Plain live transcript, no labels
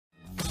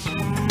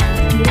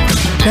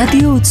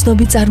რადიო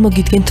უცნობი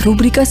წარმოგიდგენთ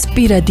რუბრიკას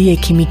პირადი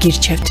ექიმი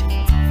გირჩევთ.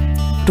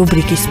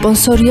 რუბრიკის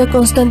სპონსორია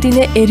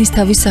კონსტანტინე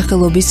ერისთავის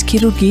სახელობის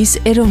ქირურგიის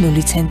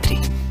ეროვნული ცენტრი.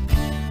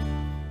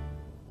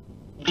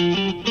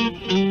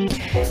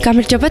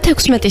 გამარჯობა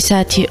 16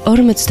 საათი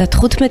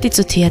 55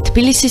 წუთია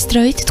თბილისის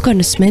დროით თქვენ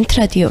უსმენთ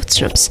რადიო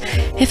უცნობს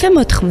FM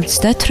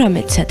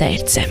 98 და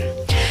 1-ზე.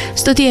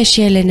 სტუდიაში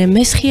ელენე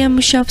მესხია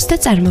მუშაობს და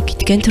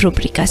წარმოგიდგენთ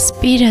რუბრიკას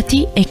პირადი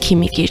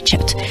ექიმი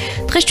გირჩევთ.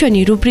 დღეს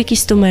ჩვენი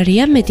რუბრიკის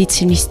სტუმარია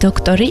მედიცინის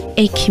დოქტორი,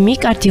 ექიმი,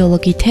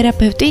 კარდიოლოგი,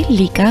 თერაპევტი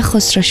ლიკა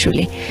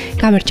ხოსროშვილი.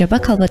 გამარჯობა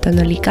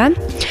ქალბატონო ლიკა.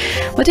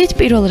 მოდით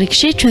პირველ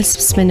რიგში ჩვენს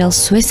მსმენელს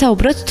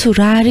ვესაუბროთ თუ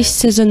რა არის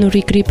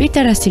სეზონური გრიპი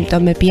და რა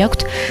სიმპტომები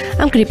აქვთ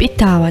ამ გრიპით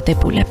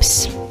დაავადებულებს.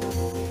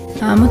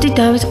 მოდით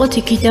დავიწყოთ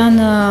იქიდან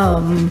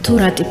თუ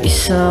რა ტიპის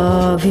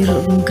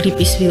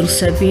გრიპის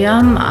ვირუსებია.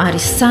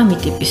 არის 3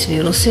 ტიპის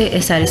ვირუსი,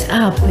 ეს არის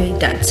A, B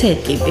და C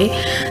ტიპი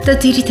და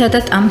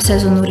ძირითადად ამ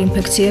სეზონურ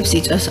ინფექციებს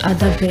იწვევს A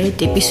და B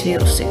ტიპის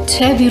ვირუსი.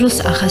 C ვირუსს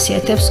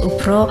ახასიათებს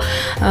უფრო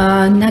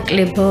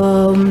ნაკლებ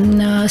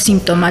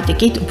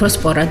სიმპტომატიკით, უფრო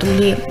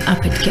სპორადული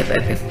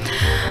აფეთქებები.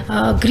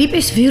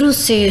 გრიპის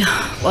ვირუსი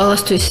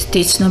ყოველთვის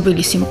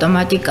ცნობილი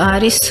სიმპტომატიკა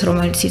არის,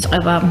 რომელიც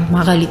იწყება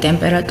მაღალი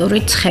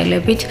ტემპერატურით,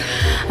 ცხელებით.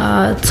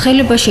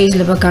 ცხელება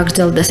შეიძლება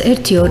გაგრძელდეს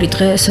 1-2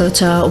 დღეს,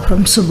 როცა უფრო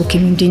მსუბუქი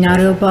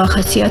მიმდინარეობა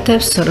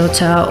ახასიათებს,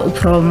 როცა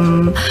უფრო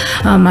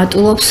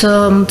მატულობს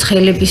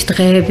ცხელების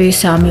დღეები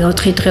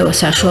 3-4 დღე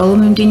საშუალო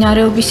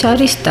მიმდინარეობის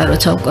არის და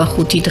როცა უკვე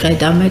 5 დღე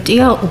და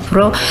მეტია,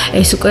 უფრო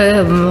ეს უკვე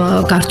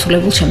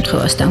გართულებულ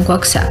შემთხვევასთან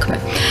გვაქვს საქმე.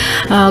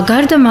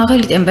 გარდა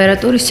მაღალი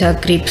ტემპერატურისა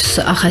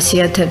გრიპს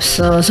ახასიათებს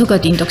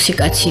ზოგადი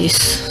ინტოქსიკაციის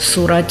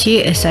სურათი,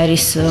 ეს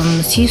არის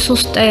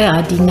სისუსტე,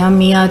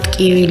 ადინამია,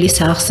 ტკივილი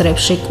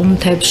სახსრებში,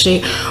 კუნთებში,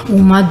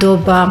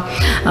 უმადობა,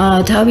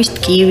 თავის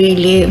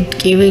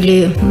ტკივილი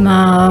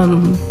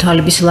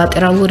თვალების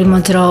ლატერალური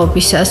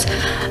მოძრაობისას.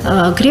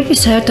 გრიპი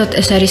საერთოდ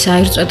ეს არის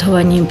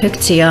აირწვეთოვანი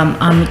ინფექცია,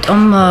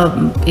 ამიტომ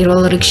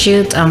პირველ რიგში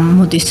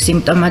მოდის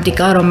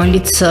სიმპტომატიკა,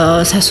 რომელიც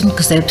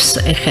სასუნთქზებს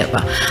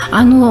ეხება.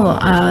 ანუ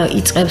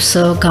იწყებს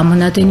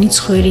გამონადენი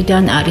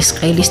ცხვირიდან, არის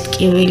ყელის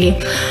ტკივილი,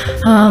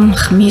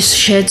 ხმის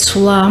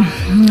შეცვლა,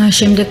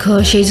 შემდეგ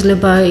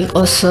შეიძლება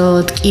იყოს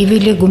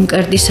ტკივილი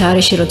გუმკერდის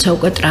არეში, როცა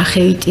უკვე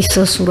ტრახეიტის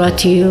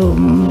სურათი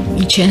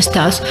იჩენს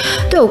თავს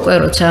და უკვე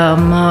როცა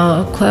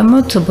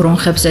ქვემოთ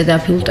ბრონხებზე და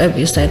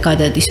ფილტვებზე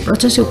გადადის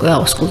პროცესი, უკვე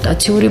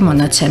აუსკულტაციური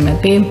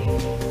მონაცემები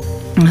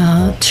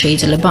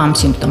შეიძლება ამ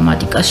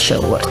სიმპტომატიკას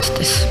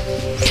შეუერთდეს.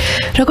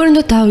 როგორ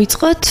უნდა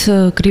დავიწყოთ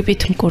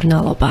გრიპით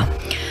მკურნალობა?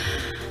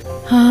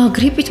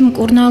 გრიპით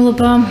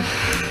მკურნალობა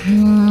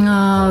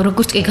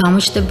როგორც კი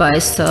გამოჩნდება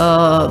ეს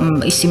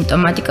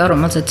სიმპტომატიკა,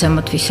 რომელზეც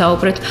ზემოთ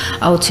ვისაუბრეთ,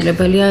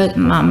 აუცილებელია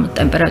ამ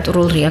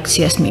ტემპერატურულ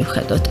რეაქციას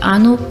მივხედოთ.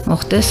 ანუ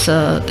მოხდეს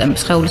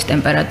სხეულის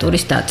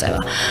ტემპერატურის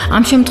დაწევა.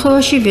 ამ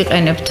შემთხვევაში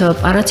ვიყენებთ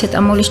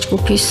პარაცეტამოლის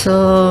ჯგუფის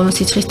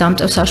სიცხის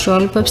დამწევ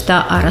საშუალებებს და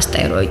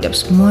არასტეროიდებს.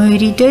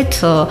 მოერიდეთ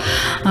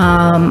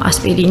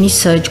ასპირინის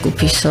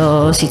ჯგუფის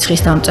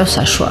სიცხის დამწევ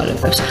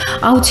საშუალებებს.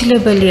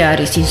 აუცილებელი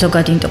არის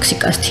ზოგადი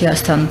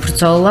ინტოქსიკაციასთან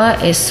ბრძოლა,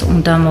 ეს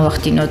უნდა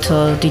მოვახდინოთ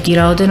დიდი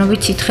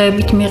რაოდენობით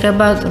სითხეებით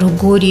მიღება,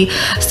 როგორი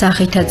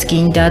სახითაც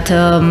გინდათ,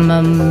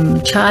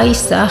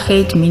 ჩაის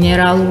სახით,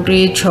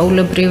 მინერალური,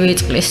 ჩვეულებრივი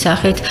წყლის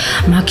სახით,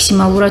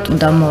 მაქსიმალურად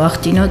უნდა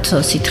მოვახდინოთ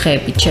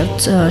სითხეებით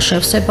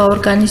შევსება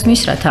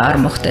ორგანიზმის, რათა არ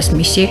მოხდეს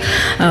მისი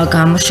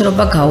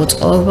გამოშრობა,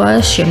 გაუწყობა,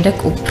 შემდეგ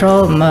უფრო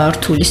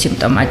რთული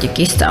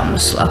სიმპტომატიკის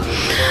წამოსვლა.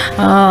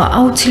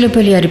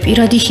 აუცილებელი არის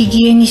პირადი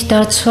ჰიგიენის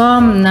დაცვა,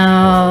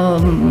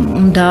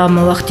 უნდა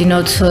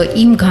მოვახდინოთ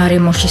იმ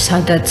გარემოში,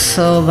 სადაც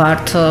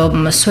ვართ,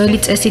 სველი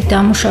წესით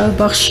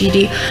დამუშავება,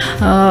 ხშირი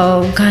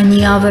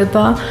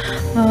განიავება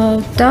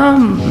და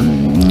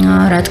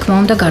რა თქმა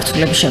უნდა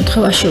გართულების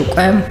შემთხვევაში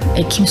უკვე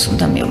ექიმს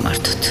უნდა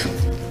მივმართოთ.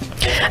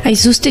 აი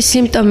ზუსტი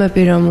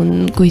სიმპტომები რომ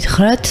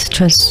გითხრათ,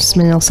 ჩვენს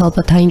მსმენელს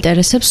ალბათ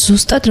აინტერესებს,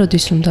 ზუსტად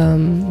როდის უნდა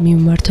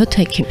მივმართოთ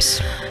ექიმს?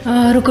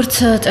 როგორც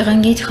წეგან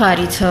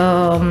გითხარით,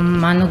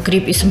 ანუ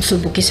გრიპის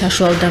მსუბუქი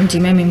საშუალო და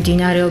მძიმე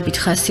მიმდინარეობით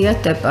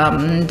ხასიათდება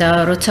და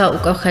როცა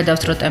უკვე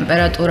ხედავთ, რომ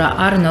ტემპერატურა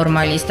არ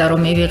ნორმალის და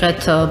რომ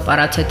მივიღეთ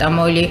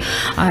პარაცეტამოლი,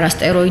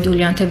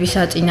 არასტეროიდული ანთების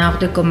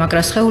საწინააღმდეგო,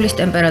 მაგრამ სხეულის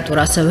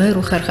ტემპერატურას ვერ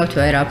უხერხებთ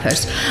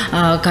ვერაფერს.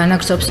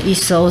 განაგრძობს ის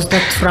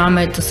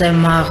 38-ზე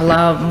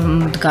მაღლა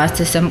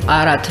დგას ესე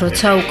მყარად,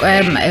 როცა უკვე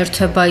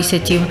ერთვება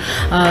ისეთი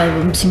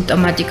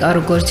სიმპტომატიკა,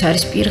 როგორც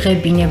არის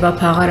პირღებინება,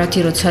 ფაღარათი,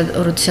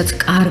 როდესაც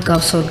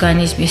კარგავს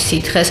ორგანიზმის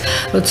სითხეს,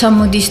 როცა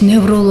მოდის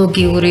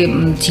ნევროლოგიური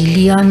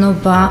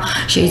ძილიანობა,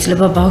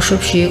 შეიძლება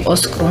ბავშვებში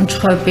იყოს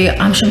კრუნჩხვები,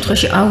 ამ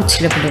შემთხვევაში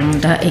აუცილებლად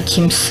უნდა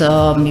ექიმს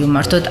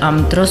მივმართოთ. ამ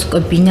დროს უკვე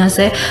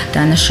ბინაზე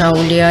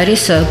დანაშაული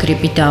არის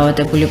გრიპით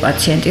დაავადებული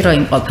პაციენტი, რომ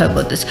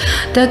იმყოფებოდეს.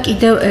 და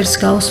კიდევ ერთს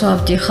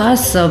გავუსვავდი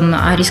ხაზს,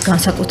 არის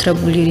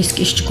განსაკუთრებული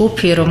რისკის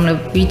ჯგუფი,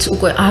 რომლებიც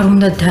უკვე არ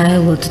უნდა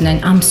დაელოდნენ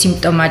ამ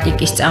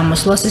სიმპტომატიკის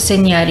წამოსვლას,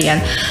 ესენი არიან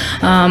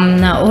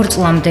 2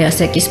 წლამდე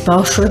ასე კი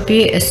ბავშვები,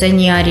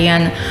 ესენი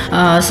არიან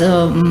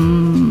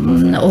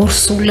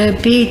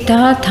ორსულები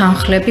და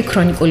თანხლები,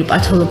 ქრონიკული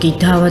პათოლოგიით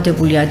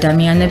დაავადებული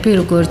ადამიანები,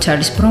 როგორც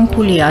არის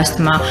ბრონქული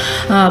ასთმა,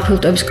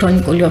 ფილტვების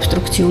ქრონიკული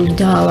ობსტრუქციული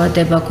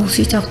დაავადება,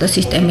 გულ-სისხლძარღვთა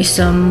სისტემის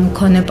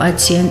მქონე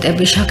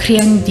პაციენტები,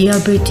 შაქრიანი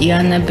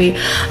დიაბეტიანები,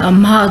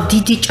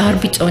 დიდი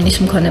ჭარბი წონის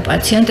მქონე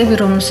პაციენტები,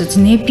 რომელსაც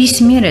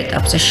ნებისმიერ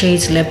ეტაპზე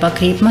შეიძლება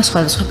გრიპმა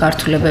სხვადასხვა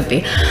გართულებები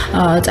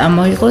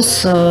წამოიღოს.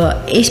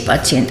 ეს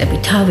პაციენტები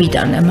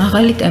თავიდანვე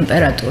მაღალი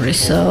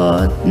ტემპერატურის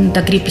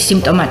და გრიპის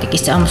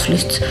სიმპტომატიკის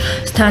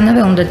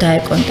წამოსვლისთანავე უნდა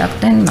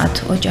დაეკონტაქტდნენ მათ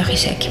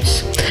ოჯახის ექიმს.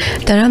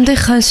 და რამდენ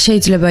ხანს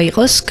შეიძლება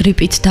იყოს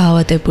გრიპით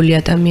დაავადებული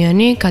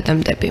ადამიანი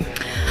გადამდები?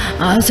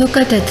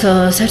 ზოგადად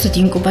საერთოდ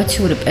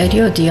ინკუბაციური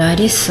პერიოდი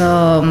არის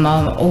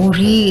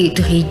 2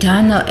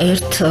 დღიდან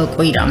 1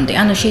 კვირამდე.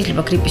 ანუ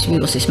შეიძლება გრიპის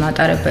ვირუსის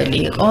მატარებელი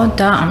იყო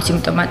და ამ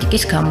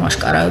სიმპტომატიკის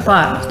გამოაშკარავება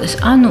არ მოხდეს.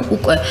 ანუ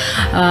უკვე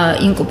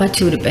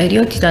ინკუბაციური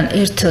პერიოდიდან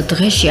 1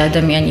 დღეში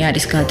ადამიანი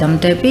არის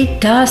გადამდები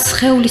და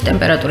სხეულის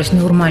ტემპერატურის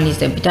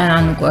ნორმალიზებიდან,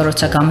 ანუ უკვე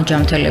როცა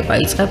გამოჯამთელება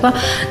იწყება,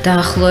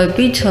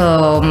 დაახლოებით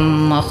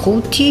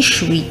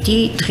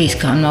 5-7 დღის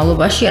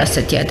განმავლობაში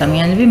ასეთი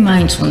ადამიანები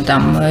მაინც უნდა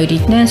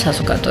მოერიდნენ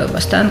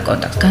საზოგადოებასთან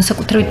კონტაქტს.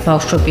 განსაკუთრებით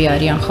ბავშვები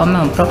არიან ხოლმე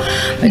უფრო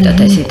მეტად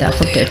ესე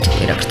დაახლოებით 1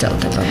 კვირა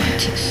გრძელდება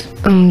მათთვის.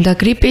 და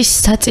გრიპის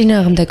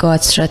საწინააღმდეგო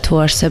აცრა თუ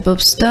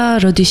არსებობს და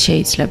როდის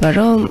შეიძლება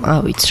რომ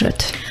ავიცროთ?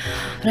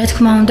 რა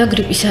თქმა უნდა,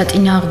 გრიპის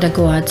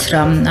საწინააღმდეგო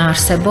აცრა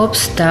არსებობს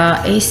და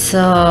ეს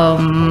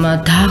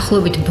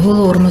დაახლოებით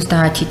ბოლო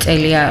 50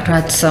 წელია,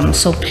 რაც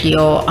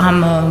მსოფლიო ამ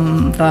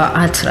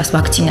აცრას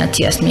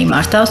ვაქცინაციას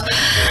მიმართავს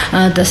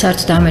და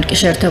საერთოდ ამერიკის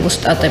შეერთებულ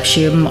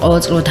შტატებში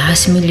ყოველწლიურად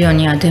 100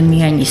 მილიონი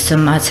ადამიანის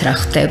აცრა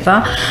ხდება.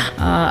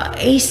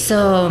 ეს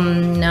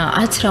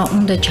აცრა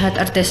უნდა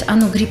ჩატარდეს,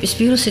 ანუ გრიპის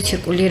ვირუსი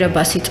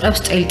ცირკულირებას იწყებს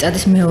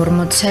წელიწადის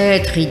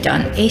მე-40 დღიდან.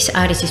 ეს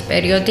არის ის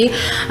პერიოდი,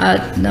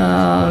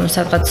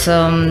 სადღაც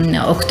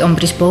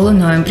ოქტომბრის ბოლო,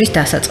 ნოემბრის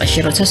დასაწყისში,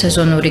 როცა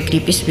სეზონური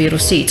გრიპის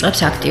ვირუსი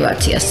იწყებს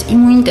აქტივაციას.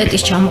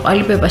 იმუნიტეტის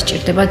ჩამოყალიბება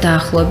სჭირდება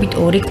დაახლოებით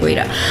 2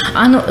 კვირა.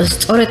 ანუ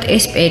სწორედ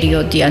ეს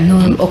პერიოდია,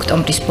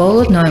 ოქტომბრის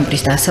ბოლო,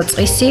 ნოემბრის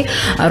დასაწყისი,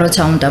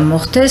 როცა უნდა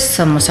მოხდეს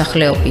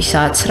მოსახლეობის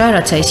აცრა,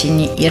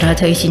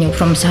 რათა ისინი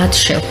უფრო მზად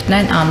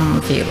შეხვდნენ ამ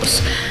ვირუსს.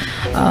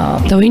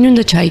 და ვინ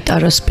უნდა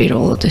ჩაიტაროს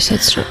პირველად ეს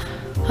აცრა?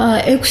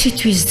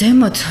 6 თვის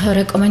ზემოთ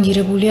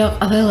რეკომენდირებულია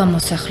ყველა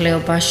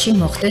მოსახლეობაში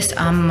მოხდეს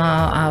ამ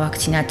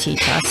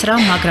ვაქცინაციით აცრა,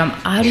 მაგრამ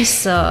არის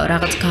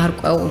რაღაც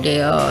გარკვეული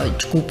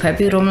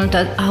ჯგუფები,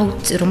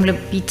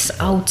 რომლებიც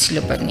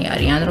აუცილებელნი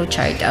არიან, რომ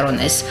ჩაიტარონ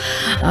ეს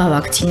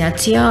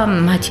ვაქცინაცია.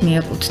 მათ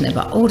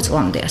მიეკუთვნება 2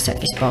 წლამდე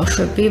ასაკის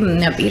ბავშვები,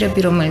 პირები,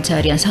 რომელიც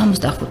არიან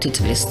 65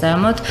 წლის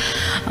ზემოთ,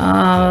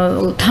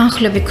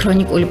 თანხლები,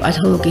 ქრონიკული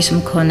პათოლოგიის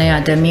მქონე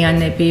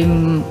ადამიანები,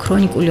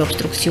 ქრონიკული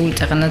ობსტრუქციული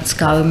წეღანაც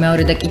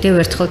გავიმეორე და კიდევ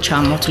ერთხელ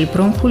ჩამოთვლი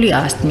ბრონქული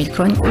ასთმით,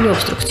 ქრონიკული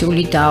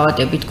ობსტრუქციული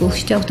დაავადებით,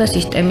 გულ-სისხლძარღვთა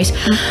სისტემის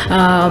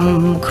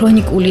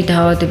ქრონიკული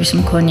დაავადების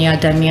მქონე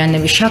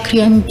ადამიანები,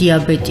 შაქრიანი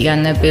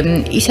დიაბეტიანები,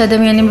 ის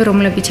ადამიანები,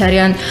 რომლებიც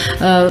არიან,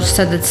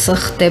 სადაც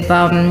ხდება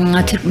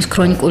თითქმის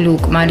ქრონიკული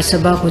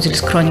უკმარისობა,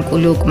 ღვიძლის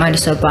ქრონიკული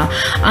უკმარისობა,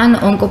 ან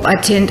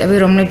ონკოპაციენტები,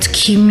 რომლებიც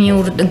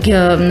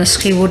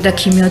სხივურ და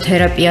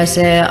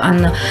ქიმიოთერაპიაზე, ან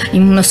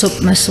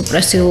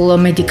იმუნოსუპრესიულ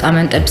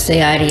მედიკამენტებზე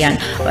არიან,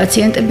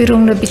 პაციენტები,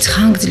 რომლებიც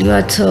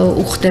ხანგრძლივად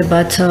უხდება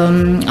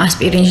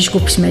ასპირინის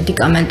ჯგუფის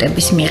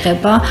მედიკამენტების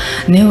მიღება,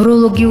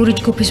 ნევროლოგიური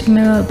ჯგუფის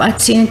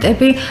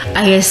პაციენტები,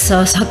 აი ეს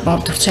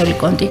საკმაოდ ვრცელი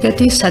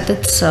კონტინგენტი,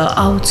 სადაც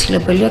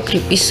აუცილებელია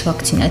გრიპის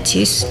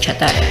ვაქცინაციის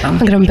ჩატარება.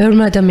 მაგრამ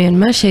ბევრმა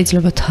ადამიანმა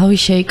შეიძლება თავი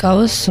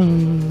შეიკავოს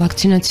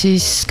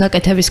ვაქცინაციის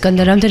გაკეთებისგან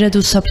და რამდენად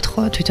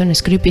უსაფრთხოა თვითონ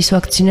ეს გრიპის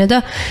ვაქცინა და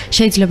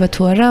შეიძლება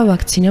თუ არა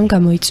ვაქცინამ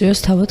გამოიწვიოს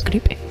თავად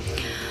გრიპი.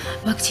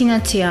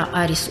 ვაქცინაცია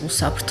არის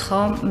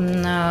უსაფრთხო,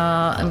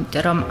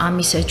 იმიტომ რომ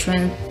ამის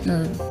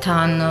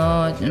ჩვენთან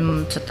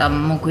ცოტა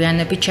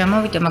მოგვიანებით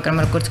შემოვიდა, მაგრამ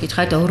როგორც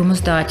გითხარით,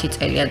 50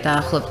 წელია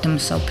დაახლოებით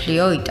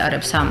მსოფლიო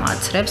იტარებს ამ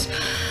აცრებს.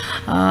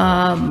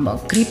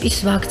 გრიპის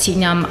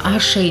ვაქცინამ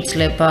არ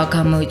შეიძლება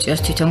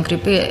გამოიწვიოს თვითონ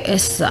გრიპი,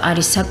 ეს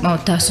არის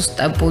საკმაოდ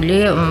დასუსტებული,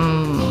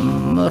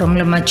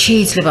 რომლებმაც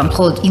შეიძლება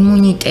მხოლოდ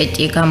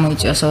იმუნიტეტი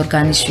გამოიწვიოს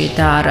ორგანიზმში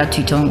და არა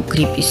თვითონ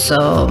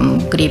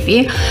გრიპი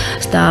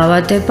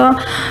დაავადება.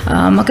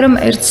 მაგრამ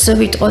ერთს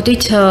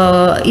ვიტყოდით,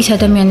 ის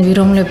ადამიანები,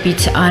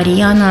 რომლებიც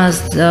არიან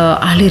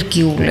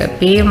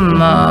ალერგიულები,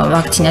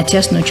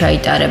 ვაქცინაციას ნუ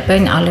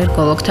ჩაიტარებენ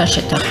ალერგოლოგთან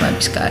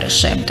შეთანხმების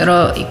გარეშე, იმიტომ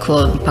რომ იქ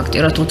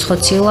ფაქტიურად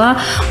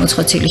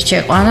უცხოცილის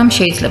შეყვანამ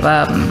შეიძლება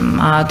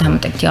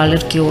დამატებითი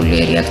ალერგიული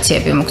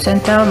რეაქციები მოხდეს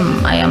და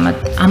აი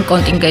ამ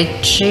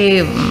კონტინგენტში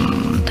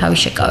თავის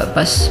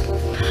შეკავებას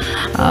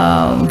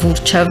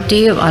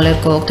ვურჩევდი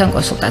ალერგოლოგთან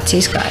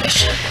კონსულტაციის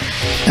გარეშე.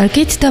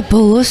 კარგით და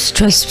ბოლოს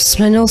ჩვენს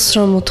მსმენელს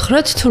რომ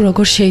უთხრათ თუ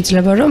როგორ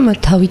შეიძლება რომ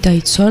თავი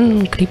დაიცვან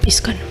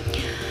გრიპისგან.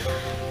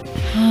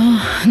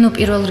 ნუ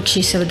პირველ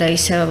რიგში ისევ და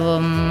ისევ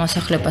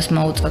მოსახლეობას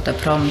მოუწოდებ,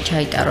 რომ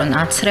ჩაიტარონ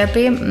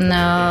აცრები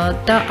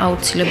და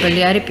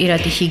აუცილებელი არის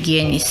პირადი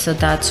ჰიგიენის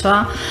დაცვა,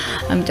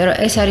 იმიტომ რომ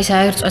ეს არის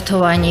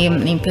აირწვეთოვანი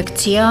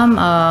ინფექცია,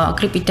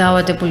 გრიპით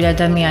დაავადებული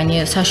ადამიანი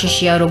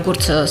საშიშია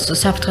როგორც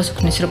საფრთხეს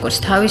უქმნის როგორც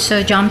თავის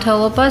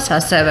ჯანმრთელობას,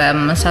 ასევე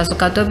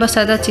საზოგადოებას,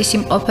 სადაც ის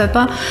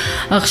იმყოფება.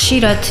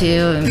 ხშირად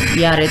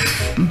იარეთ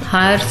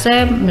ჰაერზე,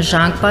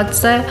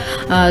 ჟანგბადზე,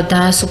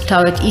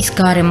 დაასუფთავეთ ის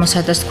გარემო,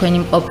 სადაც თქვენ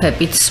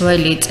იმყოფებით,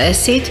 სველი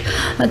წესით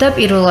და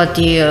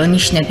პირველადი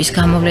ნიშნების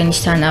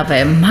გამოვლენისთანავე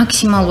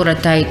მაქსიმალურად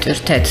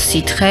დაიტვირთეთ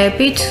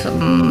სითხეებით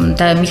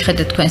და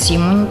მიხედეთ თქვენს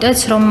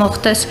იმუნიტეტს, რომ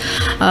მოხდეს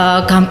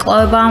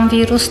გამკლავება ამ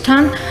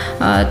ვირუსთან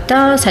და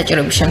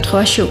საჭიროების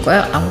შემთხვევაში უკვე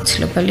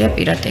აუცილებელია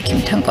პირად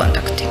ექიმთან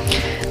კონტაქტი.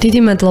 დიდი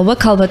მადლობა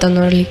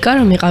ქალბატონო ლიკა,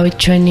 რომ იყავით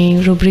ჩვენი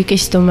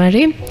რუბრიკის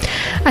სტუმარი.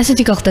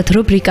 ასეთი გახლდათ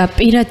რუბრიკა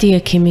პირადი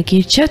ექიმი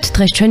გირჩევთ.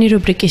 დღეს ჩვენი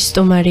რუბრიკის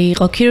სტუმარი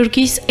იყო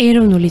ქირურგიის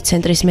ეროვნული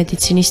ცენტრის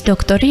მედიცინის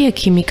დოქტორი,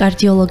 ექიმი,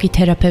 კარდიოლოგი,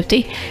 თერაპევტი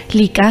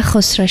ლიკა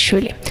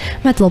ხოსროშვილი.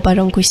 მადლობა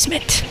რომ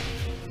გვისმენთ.